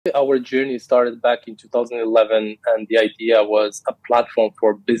Our journey started back in 2011, and the idea was a platform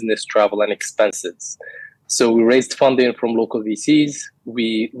for business travel and expenses. So we raised funding from local VCs.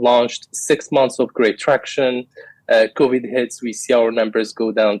 We launched 6 months of great traction. COVID hits, we see our numbers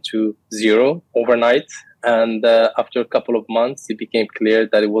go down to zero overnight. And after a couple of months, it became clear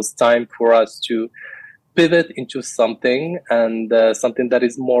that it was time for us to pivot into something, and something that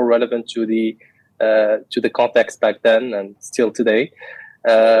is more relevant to the context back then and still today.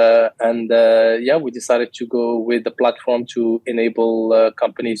 We decided to go with the platform to enable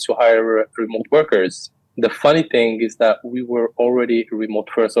companies to hire remote workers. The funny thing is that we were already a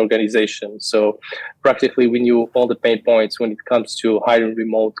remote-first organization. So practically we knew all the pain points when it comes to hiring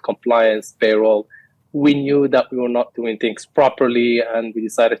remote, compliance, payroll. We knew that we were not doing things properly, and we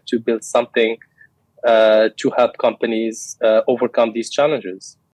decided to build something to help companies overcome these challenges.